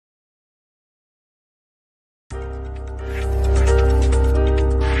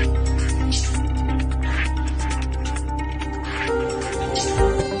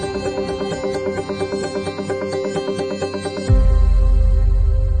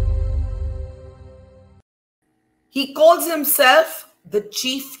He calls himself the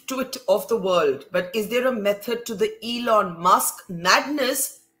chief twit of the world. But is there a method to the Elon Musk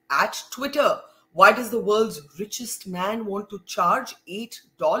madness at Twitter? Why does the world's richest man want to charge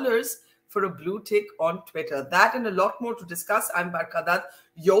 $8 for a blue tick on Twitter? That and a lot more to discuss. I'm Barkha Dutt.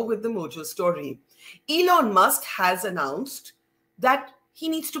 You're with the Mojo Story. Elon Musk has announced that he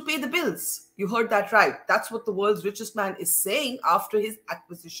needs to pay the bills. You heard that right. That's what the world's richest man is saying after his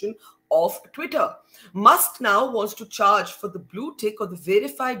acquisition of Twitter. Musk now wants to charge for the blue tick or the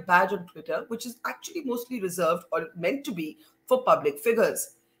verified badge on Twitter, which is actually mostly reserved or meant to be for public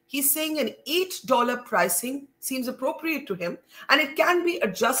figures. He's saying an $8 pricing seems appropriate to him, and it can be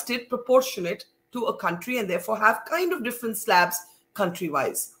adjusted proportionate to a country and therefore have kind of different slabs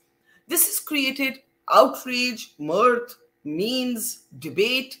country-wise. This has created outrage, mirth, memes,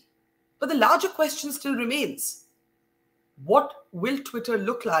 debate, but the larger question still remains. What will Twitter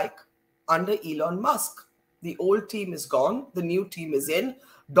look like under Elon Musk? The old team is gone, the new team is in,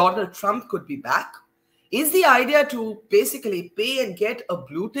 Donald Trump could be back. Is the idea to basically pay and get a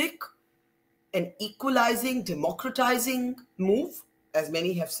blue tick an equalizing, democratizing move, as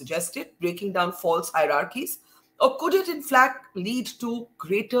many have suggested, breaking down false hierarchies? Or could it in fact lead to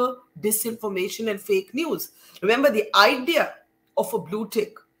greater disinformation and fake news? Remember, the idea of a blue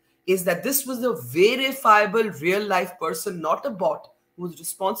tick is that this was a verifiable real-life person, not a bot, who was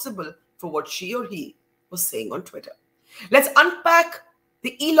responsible for what she or he was saying on Twitter. Let's unpack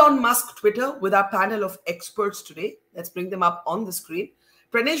the Elon Musk Twitter with our panel of experts today. Let's bring them up on the screen.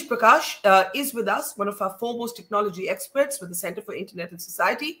 Pranesh, Prakash is with us, one of our foremost technology experts with the Center for Internet and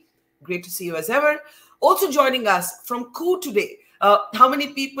Society. Great to see you as ever. Also joining us from Coup today. How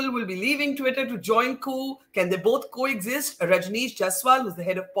many people will be leaving Twitter to join Coup? Can they both coexist? Rajneesh Jaiswal, who's the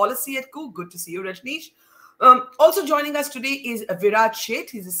head of policy at Coup. Good to see you, Rajneesh. Also joining us today is Viraj Sheth.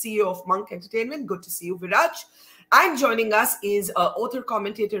 He's the CEO of Monk Entertainment. Good to see you, Viraj. And joining us is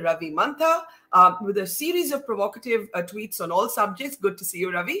author-commentator Ravi Mantha with a series of provocative tweets on all subjects. Good to see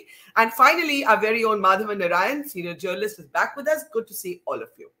you, Ravi. And finally, our very own Madhavan Narayanan, senior journalist, is back with us. Good to see all of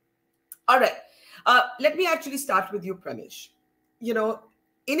you. All right. Let me actually start with you, Pranesh. You know,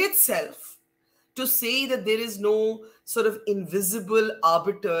 in itself, to say that there is no sort of invisible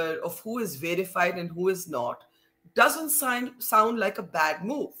arbiter of who is verified and who is not doesn't sound like a bad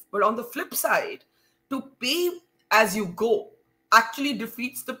move. But on the flip side, to pay as you go actually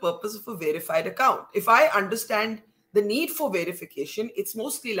defeats the purpose of a verified account. If I understand the need for verification, it's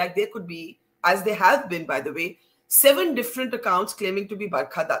mostly like there could be, as there have been, by the way, 7 different accounts claiming to be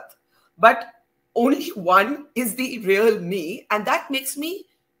Barkha Dutt. But only one is the real me, and that makes me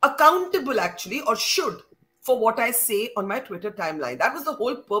accountable actually, or should, for what I say on my Twitter timeline. That was the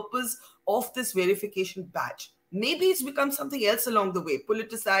whole purpose of this verification badge. Maybe it's become something else along the way,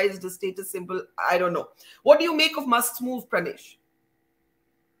 politicized, a status symbol, I don't know. What do you make of Musk's move, Pranesh?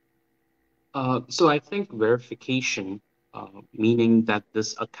 So I think verification, meaning that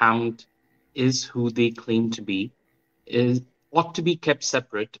this account is who they claim to be, ought to be kept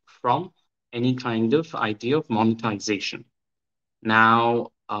separate from any kind of idea of monetization.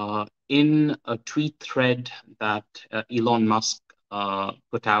 Now, in a tweet thread that Elon Musk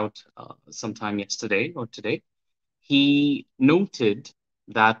put out sometime yesterday or today, he noted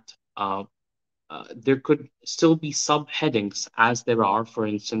that there could still be subheadings, as there are, for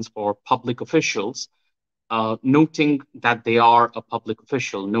instance, for public officials, noting that they are a public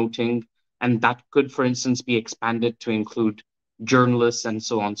official, noting, and that could, for instance, be expanded to include journalists and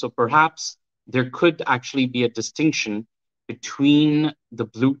so on. So perhaps there could actually be a distinction between the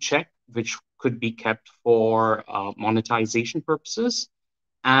blue check, which could be kept for monetization purposes,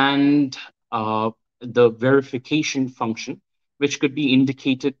 and the verification function, which could be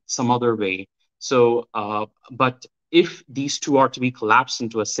indicated some other way. So, but if these two are to be collapsed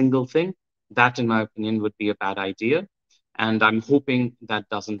into a single thing, that, in my opinion, would be a bad idea. And I'm hoping that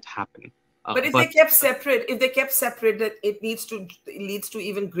doesn't happen. But if they kept separate, that it leads to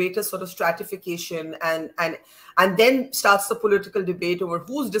even greater sort of stratification and then starts the political debate over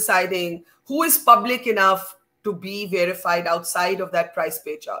who's deciding who is public enough to be verified outside of that price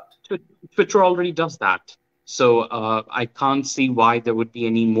pay chart. Twitter already does that. So I can't see why there would be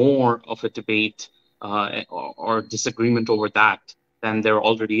any more of a debate or disagreement over that than there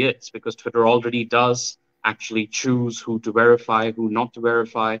already is, because Twitter already does actually choose who to verify, who not to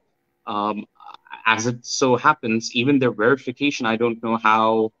verify. As it so happens, even their verification, I don't know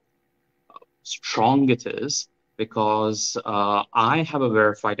how strong it is, because I have a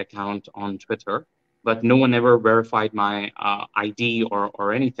verified account on Twitter, but no one ever verified my ID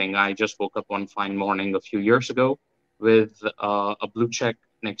or anything. I just woke up one fine morning a few years ago with a blue check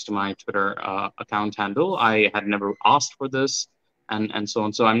next to my Twitter account handle. I had never asked for this, and so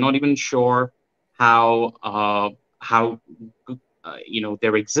on. So I'm not even sure how how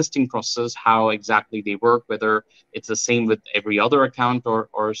their existing processes, how exactly they work, whether it's the same with every other account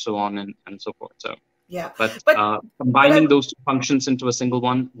or so on and so forth. So, Yeah, but but I combining those two functions into a single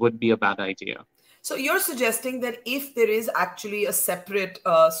one would be a bad idea. So you're suggesting that if there is actually a separate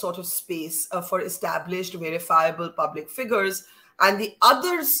sort of space for established, verifiable public figures, and the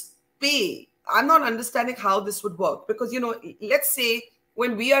others pay, I'm not understanding how this would work because let's say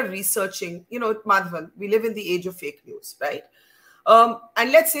when we are researching, Madhavan, we live in the age of fake news, right?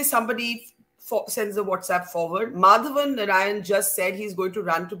 And let's say somebody sends a WhatsApp forward. Madhavan Narayan just said he's going to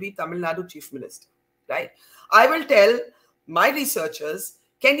run to be Tamil Nadu Chief Minister, right? I will tell my researchers,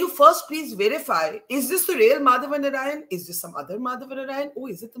 can you first please verify, is this the real Madhavan Narayan? Is this some other Madhavan Narayan? Oh,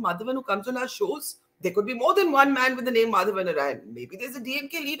 is it the Madhavan who comes on our shows? There could be more than one man with the name Madhavan Narayan. Maybe there's a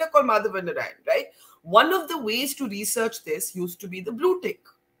DMK leader called Madhavan Narayan, right? One of the ways to research this used to be the blue tick.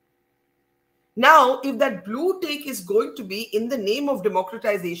 Now, if that blue tick is going to be in the name of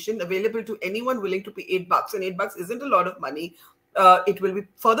democratization, available to anyone willing to pay $8, and $8 isn't a lot of money, it will be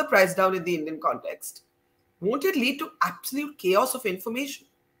further priced down in the Indian context. Won't it lead to absolute chaos of information?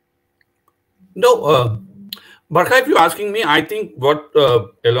 No, Barkha, if you're asking me, I think what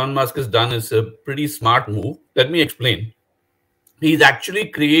Elon Musk has done is a pretty smart move. Let me explain. He's actually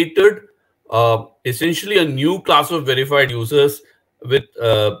created essentially a new class of verified users with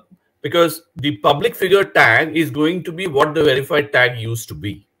because the public figure tag is going to be what the verified tag used to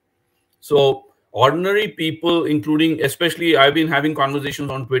be. So ordinary people, including, especially I've been having conversations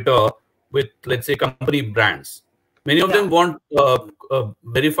on Twitter with, let's say, company brands. Many of them want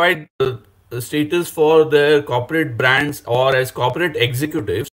verified status for their corporate brands or as corporate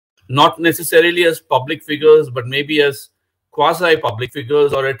executives, not necessarily as public figures, but maybe as quasi-public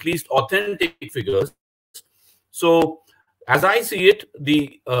figures or at least authentic figures. So as I see it,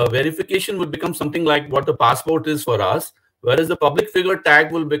 the verification would become something like what the passport is for us, whereas the public figure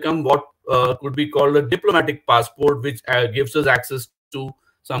tag will become what could be called a diplomatic passport, which gives us access to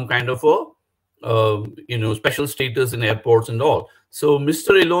some kind of a special status in airports and all. So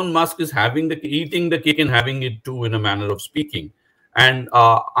Mr. Elon Musk is eating the cake and having it too, in a manner of speaking. And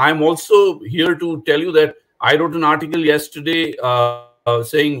I'm also here to tell you that I wrote an article yesterday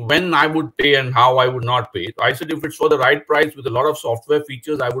saying when I would pay and how I would not pay. I said if it's for the right price with a lot of software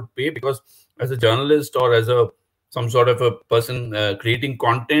features, I would pay, because as a journalist or as some sort of a person creating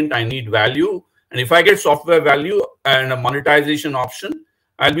content, I need value. And if I get software value and a monetization option,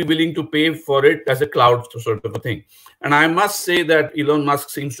 I'll be willing to pay for it as a cloud sort of a thing. And I must say that Elon Musk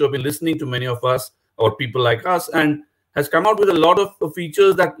seems to have been listening to many of us or people like us and has come out with a lot of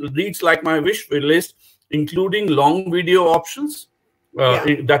features that reads like my wish list, including long video options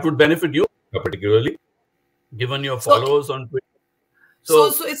that would benefit you particularly, given your followers on Twitter.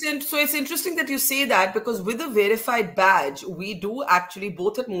 So it's interesting that you say that, because with a verified badge, we do actually,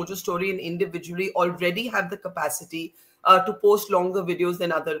 both at Mojo Story and individually, already have the capacity to post longer videos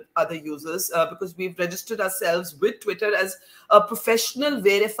than other users, because we've registered ourselves with Twitter as a professional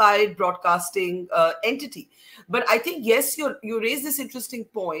verified broadcasting entity. But I think, yes, you raise this interesting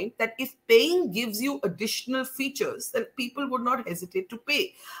point that if paying gives you additional features, then people would not hesitate to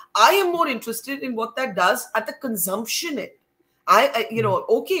pay. I am more interested in what that does at the consumption end.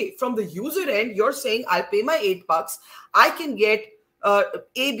 Okay, from the user end, you're saying I'll pay my $8. I can get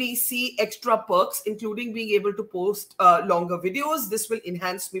ABC extra perks, including being able to post longer videos. This will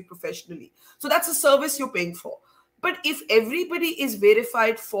enhance me professionally. So that's a service you're paying for. But if everybody is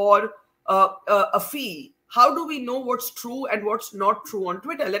verified for a fee, how do we know what's true and what's not true on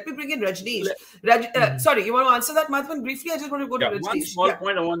Twitter? Let me bring in Rajneesh. Sorry, you want to answer that, Madhavan, briefly? I just want to go to Rajneesh. One small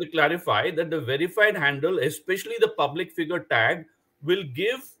point I want to clarify, that the verified handle, especially the public figure tag, will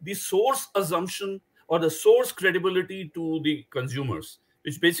give the source assumption or the source credibility to the consumers,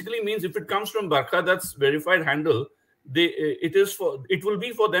 which basically means if it comes from Barkha Dutt's verified handle, it will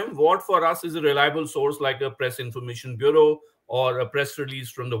be for them what for us is a reliable source, like a press information bureau or a press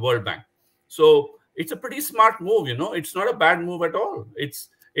release from the World Bank. So it's a pretty smart move, It's not a bad move at all.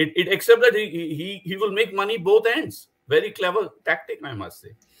 Except that he will make money both ends. Very clever tactic, I must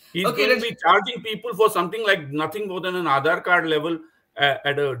say. He's going to be charging people for something like nothing more than an Aadhaar card level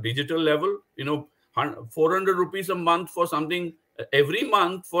at a digital level. 400 rupees a month for something every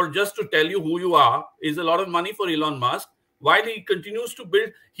month for just to tell you who you are is a lot of money for Elon Musk. While he continues to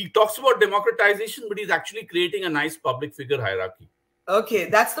build, he talks about democratization, but he's actually creating a nice public figure hierarchy. Okay,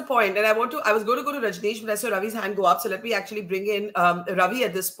 that's the point. And I was going to go to Rajneesh, but I saw Ravi's hand go up. So let me actually bring in Ravi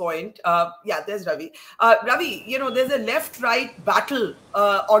at this point. Yeah, there's Ravi. Ravi, there's a left-right battle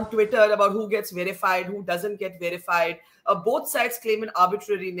on Twitter about who gets verified, who doesn't get verified. Both sides claim an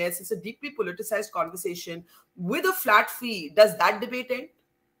arbitrariness. It's a deeply politicized conversation with a flat fee. Does that debate end?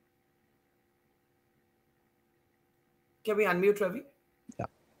 Can we unmute Ravi?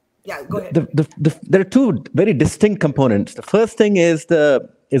 Yeah, go ahead. There are two very distinct components. The first thing is the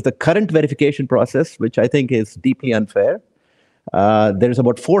current verification process, which I think is deeply unfair. There's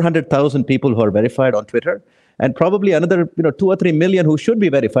about 400,000 people who are verified on Twitter, and probably another 2 or 3 million who should be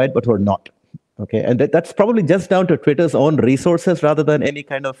verified but who are not. Okay, and that's probably just down to Twitter's own resources rather than any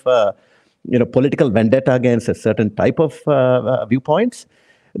kind of political vendetta against a certain type of viewpoints.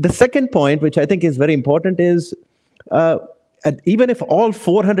 The second point, which I think is very important, is and even if all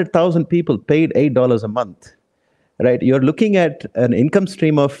 400,000 people paid $8 a month, right, you're looking at an income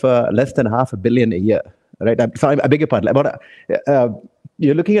stream of less than $500 million a year, right? I beg your pardon.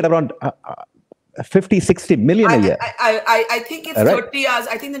 You're looking at around 50, 60 million a year. I think it's 30 hours.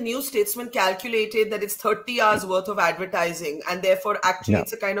 I think the New Statesman calculated that it's 30 hours worth of advertising, and therefore actually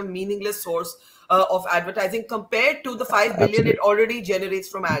it's a kind of meaningless source of advertising compared to the 5 billion it already generates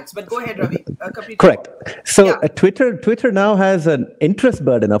from ads. But go ahead, Ravi. Correct. So Twitter now has an interest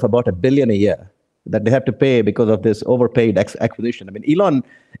burden of about $1 billion a year that they have to pay because of this overpaid acquisition. I mean,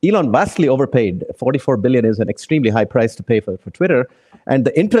 Elon vastly overpaid. 44 billion is an extremely high price to pay for Twitter, and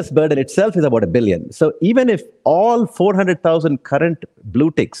the interest burden itself is about $1 billion. So even if all 400,000 current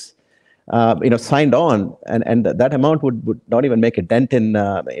blue ticks signed on, and that amount would not even make a dent in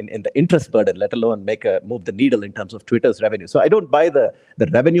the interest burden, let alone move the needle in terms of Twitter's revenue. So I don't buy the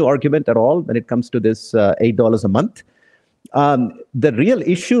revenue argument at all when it comes to this $8 a month. The real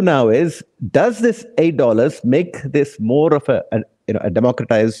issue now is, does this $8 make this more of a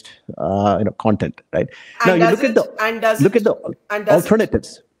democratized content, right? And now you look at the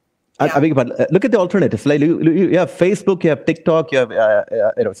alternatives. I beg your pardon. Look at the alternatives. Like you have Facebook, you have TikTok, you have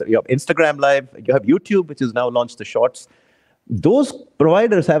Instagram Live, you have YouTube, which has now launched the Shorts. Those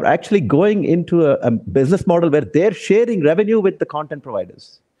providers are actually going into a business model where they're sharing revenue with the content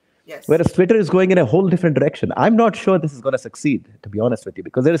providers. Yes. Whereas Twitter is going in a whole different direction. I'm not sure this is going to succeed, to be honest with you,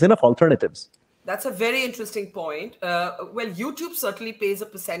 because there is enough alternatives. That's a very interesting point. Well, YouTube certainly pays a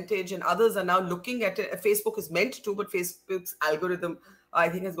percentage, and others are now looking at it. Facebook is meant to, but Facebook's algorithm, I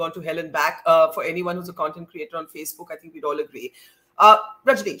think, has gone to hell and back. For anyone who's a content creator on Facebook, I think we'd all agree.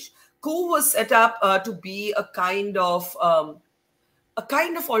 Rajneesh, Coup was set up to be a kind of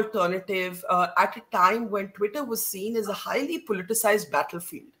alternative at a time when Twitter was seen as a highly politicized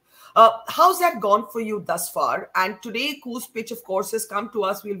battlefield. How's that gone for you thus far? And today, Coup's pitch, of course, has come to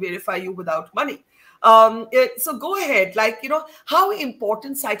us. We'll verify you without money. So go ahead. How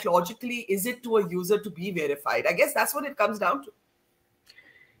important psychologically is it to a user to be verified? I guess that's what it comes down to.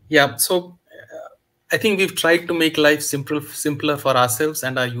 Yeah. So I think we've tried to make life simpler for ourselves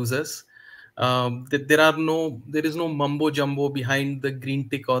and our users. There is no mumbo jumbo behind the green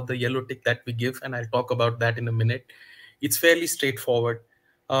tick or the yellow tick that we give, and I'll talk about that in a minute. It's fairly straightforward.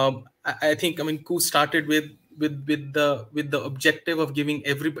 I think Coup started with the objective of giving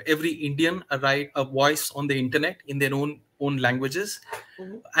every Indian a voice on the internet in their own languages,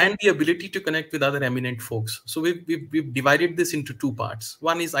 and the ability to connect with other eminent folks. So we've divided this into two parts.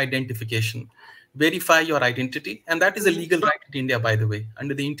 One is identification. Verify your identity, and that is a legal right in India, by the way.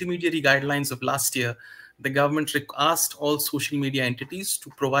 Under the intermediary guidelines of last year, the government asked all social media entities to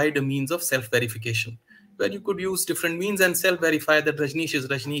provide a means of self-verification, where you could use different means and self-verify that Rajneesh is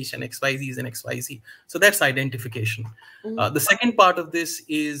Rajneesh and XYZ is an XYZ. So that's identification. The second part of this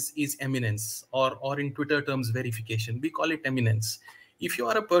is eminence, or in Twitter terms, verification. We call it eminence. If you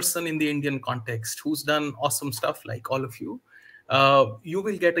are a person in the Indian context who's done awesome stuff like all of you, you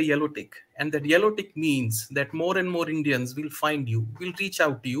will get a yellow tick. And that yellow tick means that more and more Indians will find you, will reach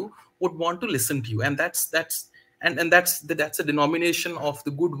out to you, would want to listen to you. And that's a denomination of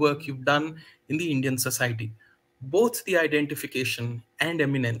the good work you've done in the Indian society. Both the identification and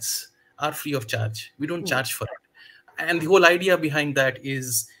eminence are free of charge. We don't charge for it. And the whole idea behind that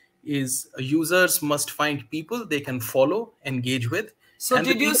is users must find people they can follow, engage with. So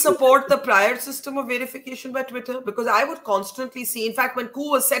did you support the prior system of verification by Twitter? Because I would constantly see, in fact, when Coup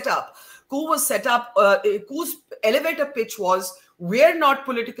was set up, Cou's elevator pitch was, we're not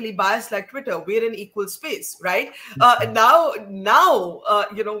politically biased like Twitter. We're an equal space, right? Now,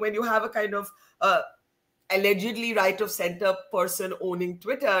 when you have a kind of allegedly right of center person owning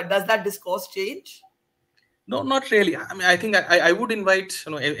Twitter, does that discourse change? No, not really. I mean, I think I would invite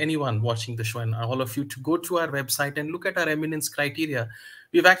anyone watching the show and all of you to go to our website and look at our eminence criteria.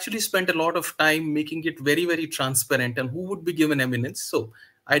 We've actually spent a lot of time making it very, very transparent and who would be given eminence. So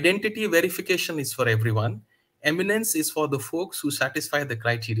identity verification is for everyone. Eminence is for the folks who satisfy the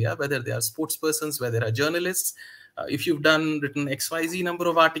criteria, whether they are sports persons, whether they are journalists. If you've written XYZ number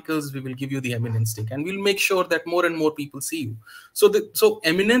of articles, we will give you the eminence tick, and we'll make sure that more and more people see you. So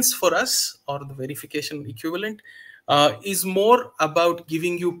eminence for us, or the verification equivalent, is more about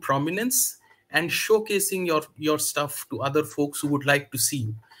giving you prominence and showcasing your stuff to other folks who would like to see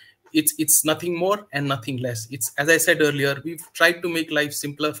you. It's nothing more and nothing less. It's, as I said earlier, we've tried to make life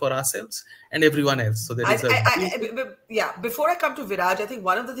simpler for ourselves and everyone else. So there is yeah. Before I come to Viraj, I think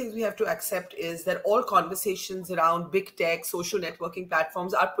one of the things we have to accept is that all conversations around big tech, social networking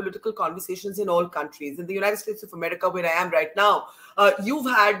platforms are political conversations in all countries. In the United States of America, where I am right now, you've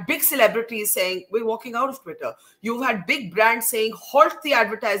had big celebrities saying we're walking out of Twitter. You've had big brands saying halt the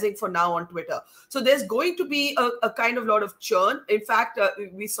advertising for now on Twitter. So there's going to be a kind of lot of churn. In fact,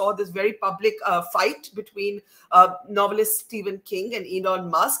 we saw this very public fight between novelist Stephen King and Elon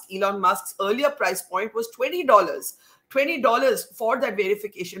Musk. Elon Musk's earlier price point was $20 for that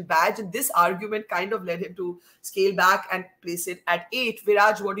verification badge, and this argument kind of led him to scale back and place it at 8.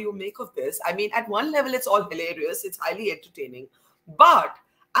 Viraj, what do you make of this? I mean, at one level, it's all hilarious. It's highly entertaining. But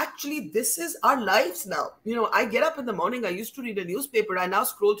actually, this is our lives now. I get up in the morning. I used to read a newspaper. I now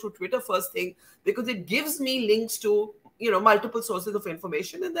scroll through Twitter first thing because it gives me links to multiple sources of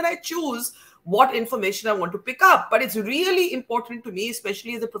information, and then I choose what information I want to pick up. But it's really important to me,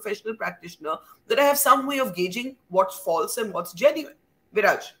 especially as a professional practitioner, that I have some way of gauging what's false and what's genuine.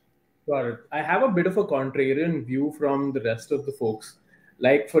 Viraj. Got it. I have a bit of a contrarian view from the rest of the folks.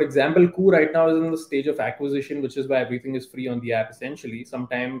 Like, for example, Koo right now is in the stage of acquisition, which is why everything is free on the app, essentially.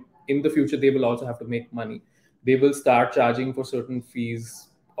 Sometime in the future, they will also have to make money. They will start charging for certain fees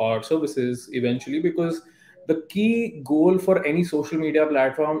or services eventually, because the key goal for any social media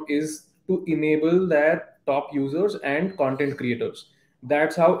platform is to enable their top users and content creators.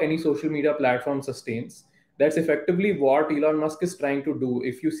 That's how any social media platform sustains. That's effectively what Elon Musk is trying to do.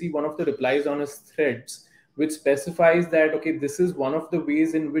 If you see one of the replies on his threads, which specifies that, okay, this is one of the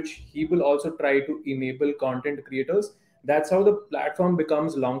ways in which he will also try to enable content creators, that's how the platform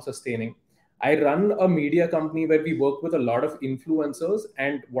becomes long sustaining. I run a media company where we work with a lot of influencers,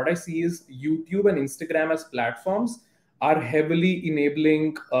 and what I see is YouTube and Instagram as platforms are heavily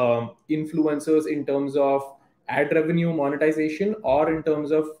enabling influencers in terms of ad revenue monetization, or in terms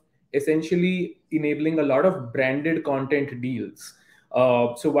of essentially enabling a lot of branded content deals.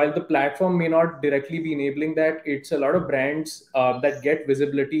 So while the platform may not directly be enabling that, it's a lot of brands that get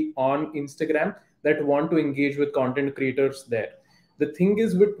visibility on Instagram that want to engage with content creators there. The thing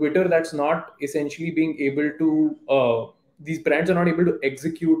is with Twitter, that's not essentially being able to, these brands are not able to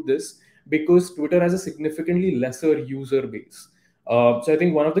execute this because Twitter has a significantly lesser user base. So I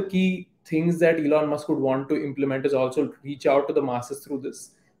think one of the key things that Elon Musk would want to implement is also reach out to the masses through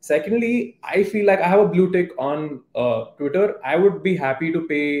this. Secondly, I feel like I have a blue tick on Twitter. I would be happy to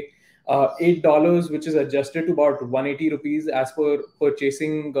pay $8, which is adjusted to about 180 rupees as per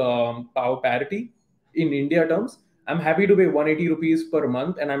purchasing power parity in India terms. I'm happy to pay 180 rupees per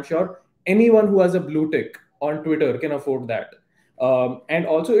month, and I'm sure anyone who has a blue tick on Twitter can afford that. And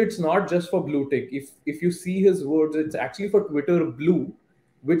also, it's not just for blue tick. If you see his words, it's actually for Twitter Blue,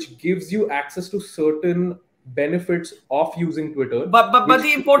 which gives you access to certain benefits of using Twitter. But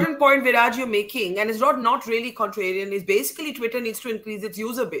the important point, Viraj, you're making, and it's not really contrarian, is basically Twitter needs to increase its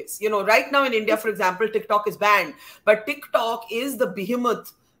user base. Right now in India, for example, TikTok is banned, but TikTok is the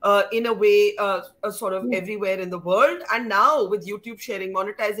behemoth in a way, sort of everywhere in the world. And now with YouTube sharing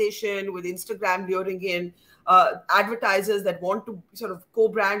monetization, with Instagram luring in advertisers that want to sort of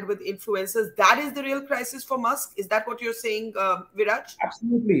co-brand with influencers, that is the real crisis for Musk. Is that what you're saying, Viraj?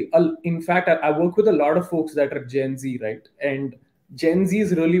 Absolutely. In fact, I work with a lot of folks that are Gen Z, right? And Gen Z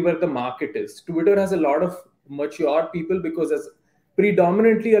is really where the market is. Twitter has a lot of mature people because there's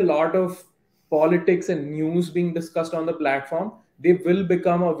predominantly a lot of politics and news being discussed on the platform. They will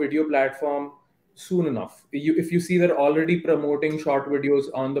become a video platform soon enough. If you see, they're already promoting short videos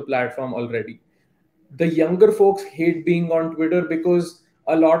on the platform already. The younger folks hate being on Twitter because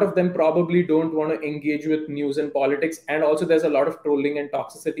a lot of them probably don't want to engage with news and politics. And also there's a lot of trolling and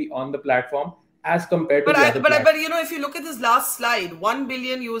toxicity on the platform as compared to but if you look at this last slide, 1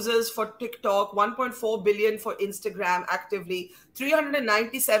 billion users for TikTok, 1.4 billion for Instagram actively,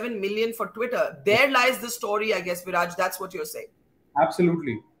 397 million for Twitter. There lies the story, I guess, Viraj. That's what you're saying.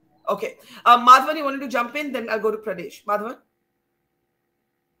 Absolutely. Okay. Madhavan, you wanted to jump in? Then I'll go to Pranesh. Madhavan?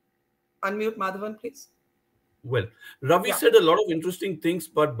 Unmute Madhavan, please. Well, Ravi Yeah. said a lot of interesting things,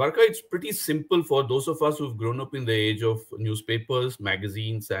 but Barkha, it's pretty simple for those of us who've grown up in the age of newspapers,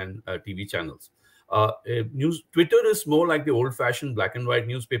 magazines, and TV channels. Twitter is more like the old-fashioned black and white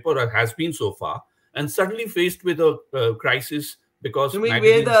newspaper, or has been so far, and suddenly faced with a crisis because You mean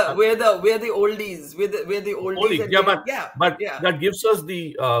magazines. we're the oldies, we're the oldies, Only, and yeah, but yeah. that gives us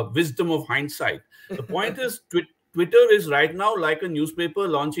the wisdom of hindsight. The point is, Twitter is right now like a newspaper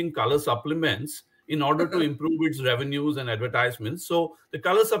launching color supplements in order to improve its revenues and advertisements. So the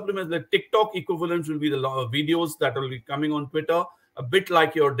color supplements, the TikTok equivalents, will be the videos that will be coming on Twitter, a bit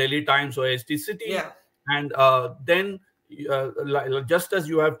like your Daily Times or ST City, Yeah. and then. Just as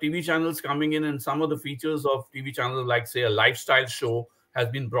you have TV channels coming in, and some of the features of TV channels, like say a lifestyle show, has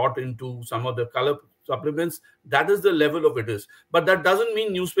been brought into some of the color supplements. That is the level of it is. But that doesn't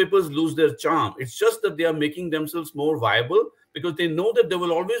mean newspapers lose their charm. It's just that they are making themselves more viable because they know that there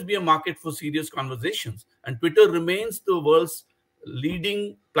will always be a market for serious conversations. And Twitter remains the world's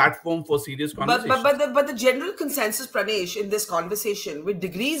leading platform for serious conversations. But the general consensus, Pranesh, in this conversation, with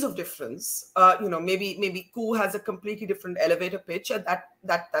degrees of difference, maybe Koo has a completely different elevator pitch, and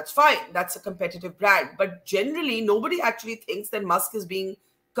that's fine. That's a competitive brand. But generally, nobody actually thinks that Musk is being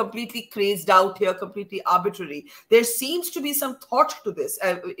completely crazed out here, completely arbitrary. There seems to be some thought to this.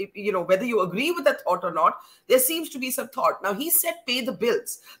 Whether you agree with that thought or not, there seems to be some thought. Now, he said pay the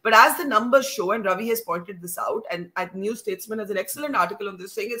bills, but as the numbers show, and Ravi has pointed this out, and New Statesman has an excellent article on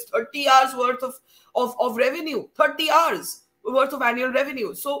this, saying it's 30 hours worth of revenue, 30 hours worth of annual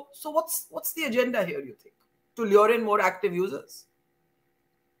revenue. So what's the agenda here, you think, to lure in more active users?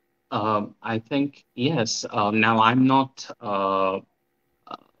 I think yes. Now I'm not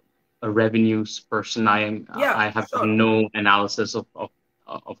a revenues person. I have done no analysis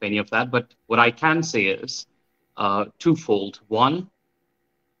of any of that. But what I can say is twofold. One,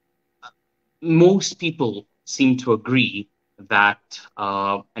 most people seem to agree that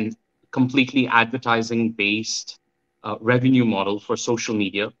an completely advertising-based revenue model for social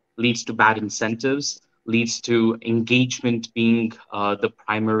media leads to bad incentives, leads to engagement being the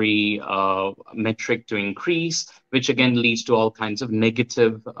primary metric to increase, which again leads to all kinds of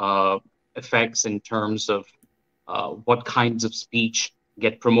negative effects in terms of what kinds of speech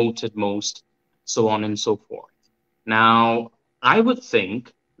get promoted most, so on and so forth. Now, I would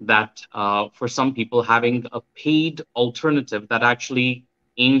think that for some people, having a paid alternative that actually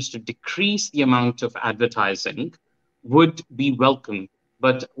aims to decrease the amount of advertising would be welcome.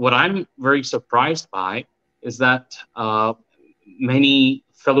 But what I'm very surprised by is that many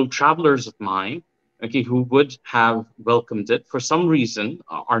fellow travelers of mine, okay, who would have welcomed it, for some reason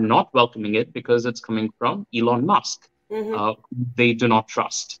are not welcoming it because it's coming from Elon Musk. They do not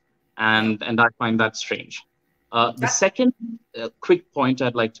trust. And I find that strange. The second quick point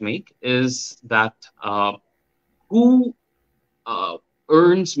I'd like to make is that who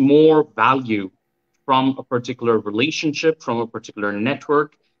earns more value from a particular relationship, from a particular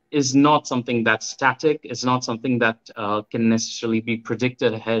network, is not something that's static, is not something that can necessarily be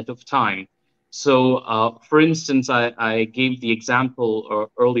predicted ahead of time. So, for instance, I gave the example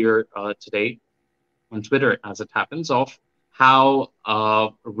earlier today on Twitter, as it happens, of how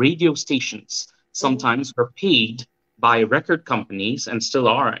radio stations sometimes were paid by record companies, and still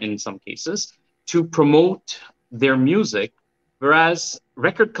are in some cases, to promote their music, whereas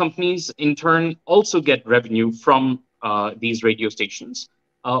record companies in turn also get revenue from these radio stations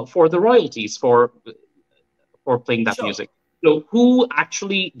for the royalties for playing that music. So who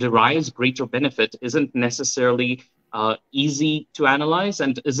actually derives greater benefit isn't necessarily easy to analyze,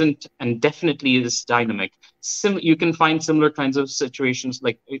 and definitely is dynamic. You can find similar kinds of situations,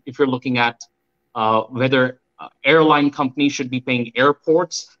 like if you're looking at whether airline companies should be paying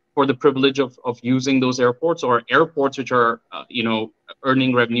airports for the privilege of using those airports, or airports which are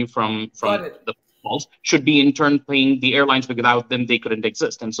earning revenue from the calls should be in turn paying the airlines, because without them they couldn't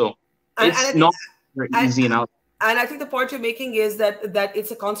exist. And so it's not very easy now. And I think the point you're making is that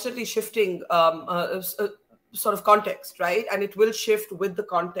it's a constantly shifting sort of context, right? And it will shift with the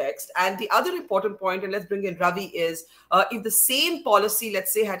context. And the other important point, and let's bring in Ravi, is if the same policy,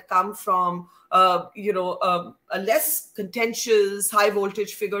 let's say, had come from a less contentious, high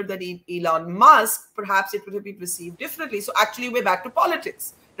voltage figure than Elon Musk, perhaps it would have been received differently. So actually, we're back to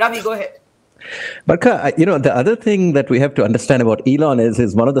politics. Ravi, go ahead. Barkha, the other thing that we have to understand about Elon is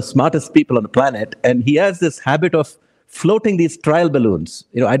he's one of the smartest people on the planet, and he has this habit of floating these trial balloons.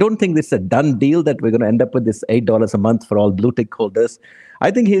 I don't think this is a done deal that we're going to end up with this $8 a month for all blue tick holders. I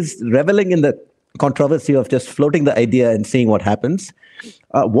think he's reveling in the controversy of just floating the idea and seeing what happens.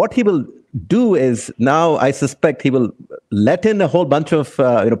 What he will do is now I suspect he will let in a whole bunch of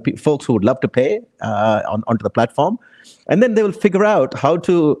folks who would love to pay onto the platform, and then they will figure out how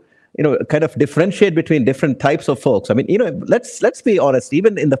to kind of differentiate between different types of folks. I mean, let's be honest.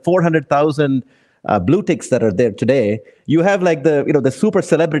 Even in the 400,000 blue ticks that are there today, you have like the super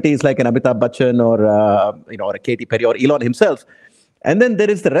celebrities like an Amitabh Bachchan or a Katy Perry or Elon himself. And then there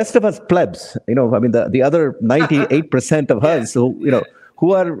is the rest of us plebs, I mean, the other 98% of us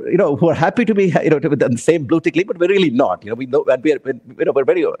who are happy to be, with the same blue tick league, but we're really not. We know, and we're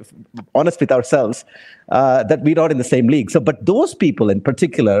very honest with ourselves that we're not in the same league. So, but those people in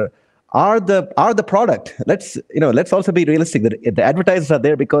particular are the product. Let's also be realistic. That the advertisers are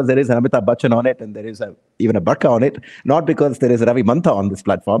there because there is an Amitabh Bachchan on it, and there is even a Barkha on it, not because there is a Ravi Mantha on this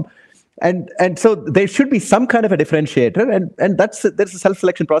platform. And so there should be some kind of a differentiator, and there's a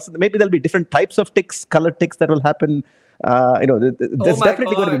self-selection process. Maybe there'll be different types of ticks, colored ticks that will happen. There's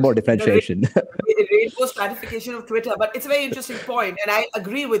definitely going to be more differentiation. Rainbow stratification of Twitter, but it's a very interesting point, and I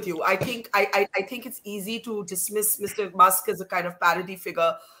agree with you. I think it's easy to dismiss Mr. Musk as a kind of parody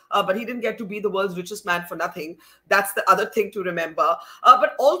figure. But he didn't get to be the world's richest man for nothing. That's the other thing to remember.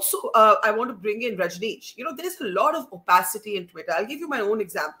 But also, I want to bring in Rajneesh. There's a lot of opacity in Twitter. I'll give you my own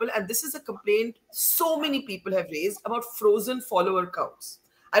example. And this is a complaint so many people have raised about frozen follower counts.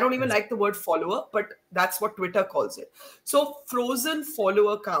 I don't even like the word follower, but that's what Twitter calls it. So frozen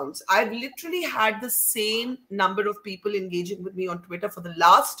follower counts. I've literally had the same number of people engaging with me on Twitter for the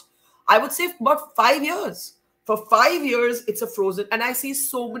last, I would say, about 5 years. For 5 years, it's a frozen. And I see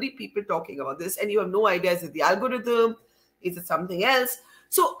so many people talking about this, and you have no idea, is it the algorithm? Is it something else?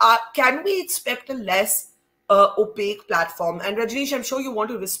 So can we expect a less opaque platform? And Rajneesh, I'm sure you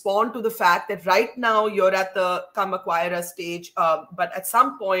want to respond to the fact that right now you're at the come acquire us stage. But at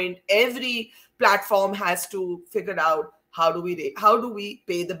some point, every platform has to figure out how do we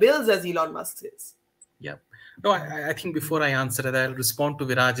pay the bills, as Elon Musk says. Yeah. No, I think before I answer that, I'll respond to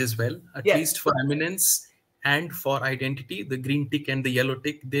Viraj as well. At least for eminence and for identity, the green tick and the yellow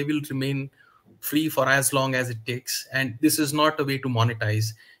tick, they will remain free for as long as it takes. And this is not a way to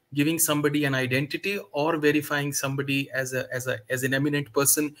monetize. Giving somebody an identity or verifying somebody as an eminent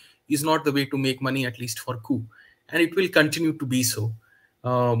person is not the way to make money, at least for coup. And it will continue to be so.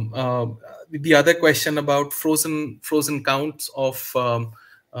 The other question about frozen counts of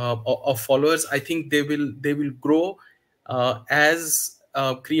followers, I think they will grow as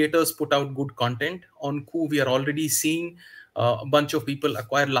creators put out good content. On Coup, we are already seeing a bunch of people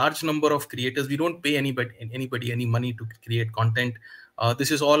acquire large number of creators. We don't pay anybody any money to create content.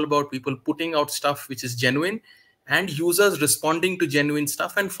 This is all about people putting out stuff which is genuine and users responding to genuine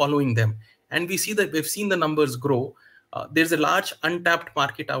stuff and following them. And we've seen the numbers grow. There's a large untapped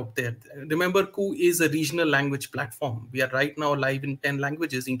market out there. Remember, Coup is a regional language platform. We are right now live in 10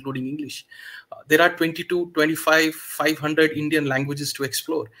 languages, including English. There are 22, 25, 500 Indian languages to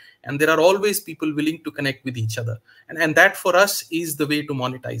explore. And there are always people willing to connect with each other. And that for us is the way to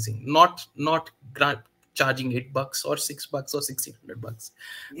monetizing, not charging $8 or $6 or $1,600.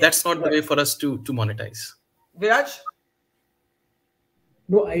 Yeah, that's not the way for us to monetize. Viraj?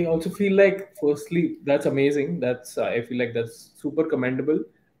 No, I also feel like, firstly, that's amazing. I feel like that's super commendable.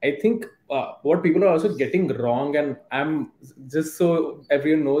 I think what people are also getting wrong, and I'm just so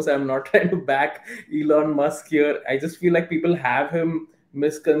everyone knows, I'm not trying to back Elon Musk here. I just feel like people have him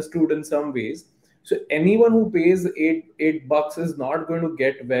misconstrued in some ways. So anyone who pays $8 is not going to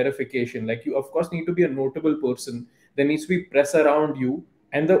get verification. Like, you, of course, need to be a notable person. There needs to be press around you.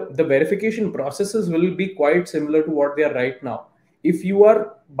 And the verification processes will be quite similar to what they are right now. If you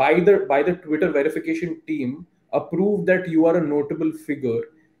are by the Twitter verification team approved that you are a notable figure,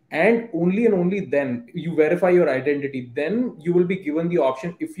 and only then you verify your identity, then you will be given the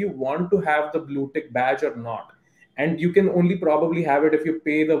option if you want to have the blue tick badge or not. And you can only probably have it if you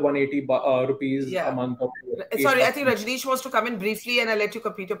pay the 180 rupees a month. Sorry, I think Rajneesh wants to come in briefly, and I'll let you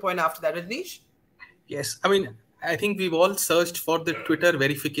complete your point after that. Rajneesh? Yes, I think we've all searched for the Twitter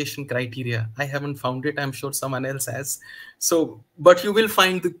verification criteria. I haven't found it. I'm sure someone else has. So, but you will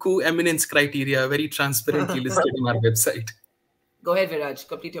find the Coup eminence criteria very transparently listed on our website. Go ahead, Viraj.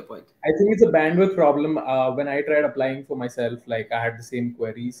 Complete your point. I think it's a bandwidth problem. When I tried applying for myself, like, I had the same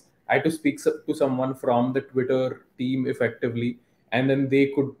queries. I had to speak to someone from the Twitter team effectively, and then they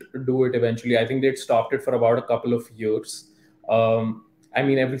could do it eventually. I think they'd stopped it for about a couple of years.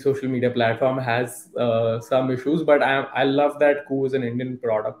 Every social media platform has some issues, but I love that Coup is an Indian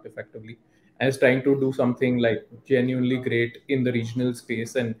product effectively and is trying to do something like genuinely great in the regional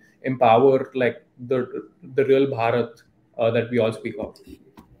space and empower like the real Bharat that we all speak of. So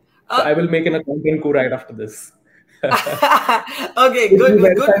I will make an account in Coup right after this. Okay, good.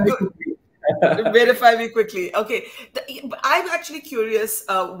 Verify me quickly. Okay. I'm actually curious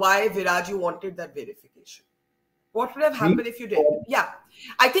why, Viraj, you wanted that verification. What would have Me? happened if you did? Yeah.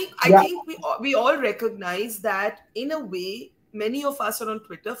 I Yeah, think we all recognize that in a way, many of us are on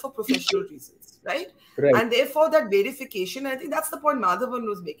Twitter for professional reasons, right? right. And therefore, that verification, I think that's the point Madhavan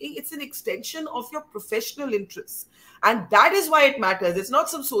was making. It's an extension of your professional interests. And that is why it matters. It's not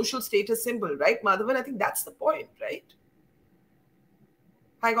some social status symbol, right? Madhavan, I think that's the point, right?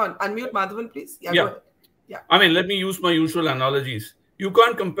 Hang on, unmute Madhavan, please. Yeah, go Yeah. ahead. Yeah. I mean, let me use my usual analogies. You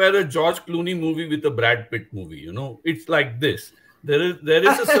can't compare a George Clooney movie with a Brad Pitt movie. It's like this. There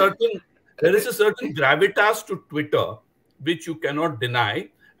is a certain gravitas to Twitter which you cannot deny.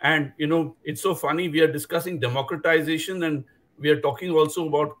 And it's so funny. We are discussing democratization, and we are talking also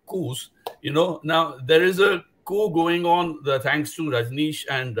about coups. Now there is a coup going on, thanks to Rajneesh,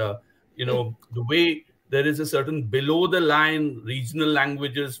 and the way there is a certain below the line regional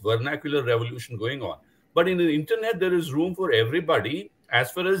languages vernacular revolution going on. But in the internet, there is room for everybody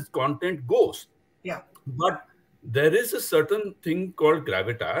as far as content goes. Yeah. But there is a certain thing called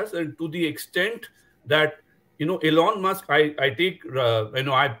gravitas, and to the extent that Elon Musk, I take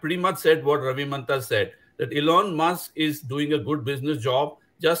I pretty much said what Ravi Mantha said, that Elon Musk is doing a good business job,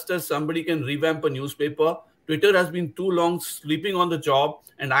 just as somebody can revamp a newspaper. Twitter has been too long sleeping on the job,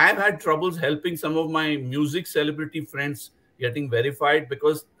 and I have had troubles helping some of my music celebrity friends getting verified,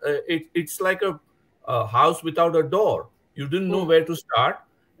 because it's like a house without a door. You didn't know where to start.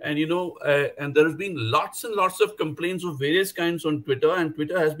 And and there has been lots and lots of complaints of various kinds on Twitter, and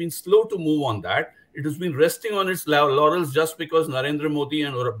Twitter has been slow to move on that. It has been resting on its laurels just because Narendra Modi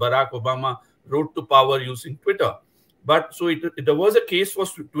and Barack Obama rode to power using Twitter. But so there was a case for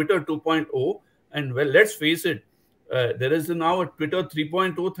Twitter 2.0, and well, let's face it, there is now a Twitter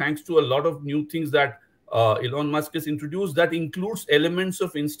 3.0, thanks to a lot of new things that Elon Musk has introduced, that includes elements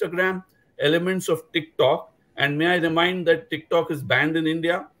of Instagram, elements of TikTok. And may I remind that TikTok is banned in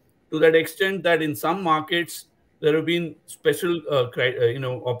India, to that extent that in some markets there have been special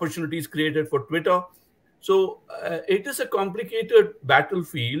opportunities created for Twitter. So it is a complicated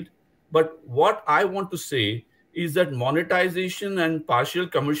battlefield. But what I want to say is that monetization and partial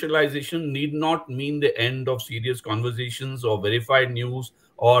commercialization need not mean the end of serious conversations or verified news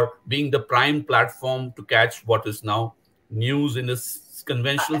or being the prime platform to catch what is now news in a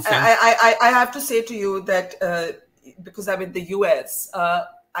conventional sense. I have to say to you that because I'm in the US,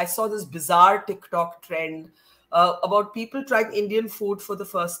 I saw this bizarre TikTok trend about people trying Indian food for the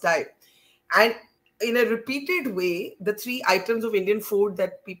first time. And in a repeated way, the three items of Indian food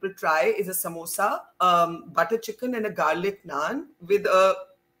that people try is a samosa, butter chicken, and a garlic naan with a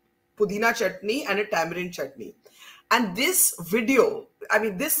pudina chutney and a tamarind chutney. And this video, I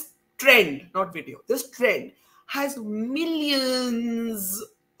mean, this trend, not video, this trend has millions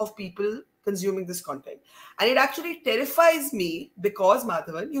of people consuming this content. And it actually terrifies me because,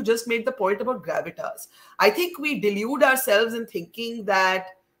 Madhavan, you just made the point about gravitas. I think we delude ourselves in thinking that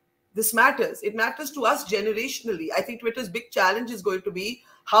this matters. It matters to us generationally. I think Twitter's big challenge is going to be,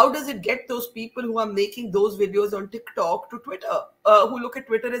 how does it get those people who are making those videos on TikTok to Twitter, who look at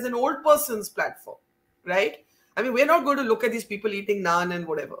Twitter as an old person's platform, right? I mean, we're not going to look at these people eating naan and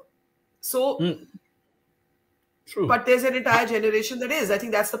whatever. So, True. But there's an entire generation that is. I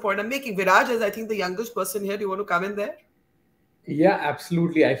think that's the point I'm making. Viraj, as I think the youngest person here, do you want to come in there? Yeah,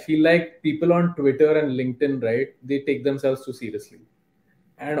 absolutely. I feel like people on Twitter and LinkedIn, right, they take themselves too seriously.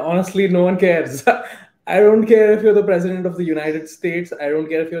 And honestly, no one cares. I don't care if you're the president of the United States. I don't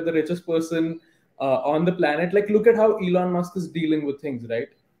care if you're the richest person on the planet. Like, look at how Elon Musk is dealing with things, right?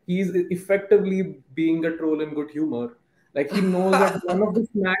 He's effectively being a troll in good humor. Like, he knows that none of this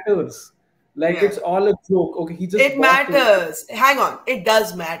matters. Like, Yeah. it's all a joke. Okay, he just It matters. Hang on, it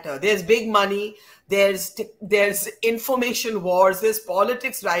does matter. There's big money. There's information wars. There's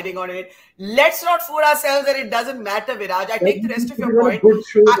politics riding on it. Let's not fool ourselves that it doesn't matter, Viraj. I take the rest of your point. A good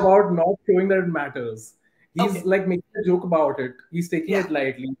show about not showing that it matters. He's like making a joke about it. He's taking it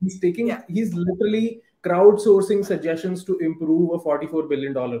lightly. He's literally crowdsourcing suggestions to improve a $44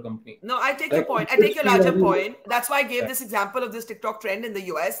 billion company. No, I take your point. I take your larger point. That's why I gave this example of this TikTok trend in the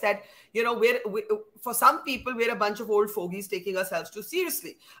US that, you know, for some people, we're a bunch of old fogies taking ourselves too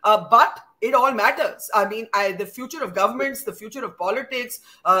seriously. But it all matters. I mean, the future of governments, the future of politics,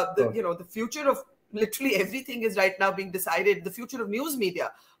 the future of literally everything is right now being decided. The future of news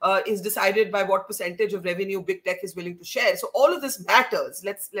media is decided by what percentage of revenue big tech is willing to share. So all of this matters.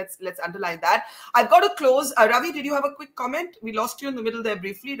 Let's underline that. I've got to close. Ravi, did you have a quick comment? We lost you in the middle there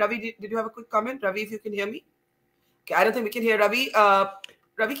briefly. Ravi, did you have a quick comment? Ravi, if you can hear me. Okay, I don't think we can hear Ravi.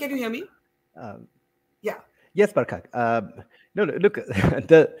 Ravi, can you hear me? Yeah. Yes, Barkha. No, look,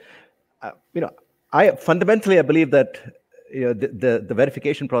 I fundamentally believe that the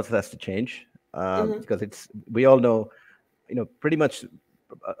verification process has to change because we all know, pretty much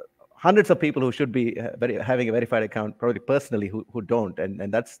hundreds of people who should be having a verified account, probably personally, who don't,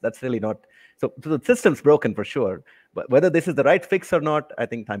 and that's really not. So the system's broken for sure. But whether this is the right fix or not, I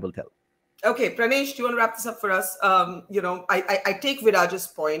think time will tell. Okay, Pranesh, do you want to wrap this up for us? I take Viraj's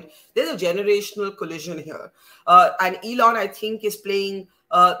point. There's a generational collision here. And Elon, I think, is playing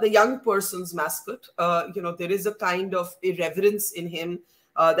the young person's mascot. There is a kind of irreverence in him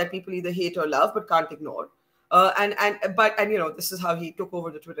that people either hate or love, but can't ignore. This is how he took over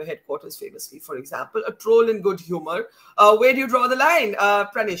the Twitter headquarters famously, for example, a troll in good humor. Where do you draw the line?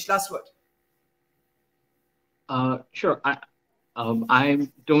 Pranesh, last word. Sure. I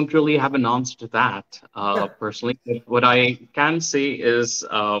don't really have an answer to that personally. But what I can say is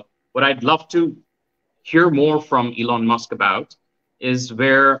what I'd love to hear more from Elon Musk about is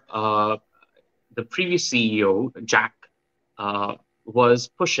where the previous CEO, Jack, was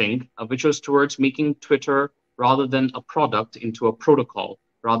pushing, which was towards making Twitter, rather than a product, into a protocol,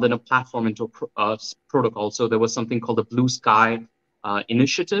 rather than a platform into a protocol. So there was something called the Blue Sky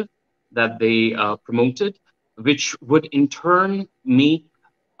initiative that they promoted, which would in turn make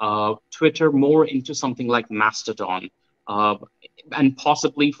Twitter more into something like Mastodon. And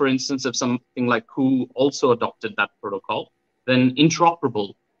possibly, for instance, if something like Coup also adopted that protocol, then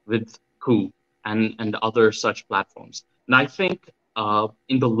interoperable with Coup and other such platforms. And I think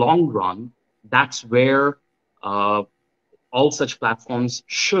in the long run, that's where all such platforms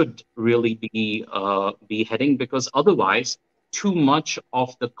should really be heading, because otherwise, too much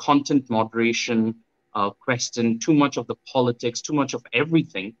of the content moderation question, too much of the politics, too much of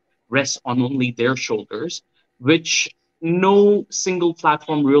everything rests on only their shoulders, which no single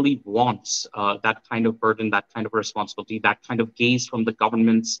platform really wants. That kind of burden, that kind of responsibility, that kind of gaze from the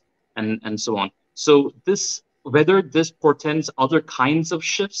governments and so on. So whether this portends other kinds of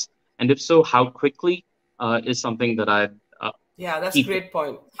shifts, and if so, how quickly, is something that I'd Yeah, that's a great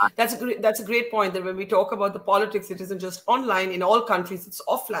point. That's a great point, that when we talk about the politics, it isn't just online in all countries, it's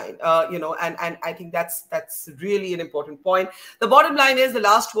offline, and I think that's really an important point. The bottom line is the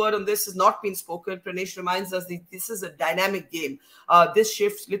last word on this has not been spoken. Pranesh reminds us that this is a dynamic game. This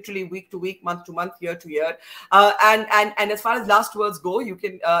shifts literally week to week, month to month, year to year. And as far as last words go, you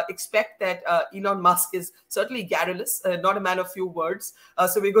can expect that Elon Musk is certainly garrulous, not a man of few words.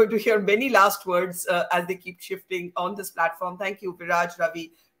 So we're going to hear many last words as they keep shifting on this platform. Thank you, Viraj,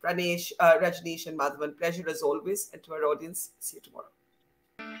 Ravi, Pranesh, Rajneesh, and Madhavan. Pleasure as always. And to our audience, see you tomorrow.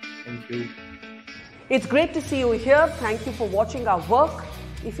 Thank you. It's great to see you here. Thank you for watching our work.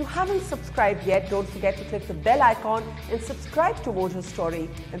 If you haven't subscribed yet, don't forget to click the bell icon and subscribe to Mojo Story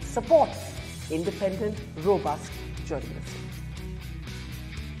and support independent, robust journalism.